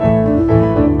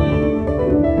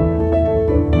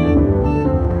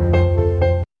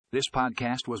This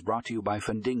podcast was brought to you by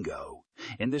Fundingo.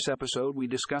 In this episode, we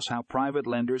discuss how private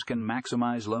lenders can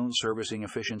maximize loan servicing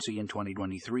efficiency in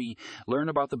 2023, learn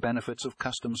about the benefits of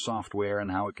custom software and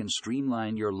how it can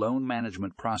streamline your loan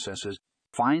management processes.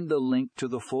 Find the link to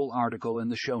the full article in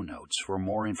the show notes for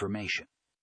more information.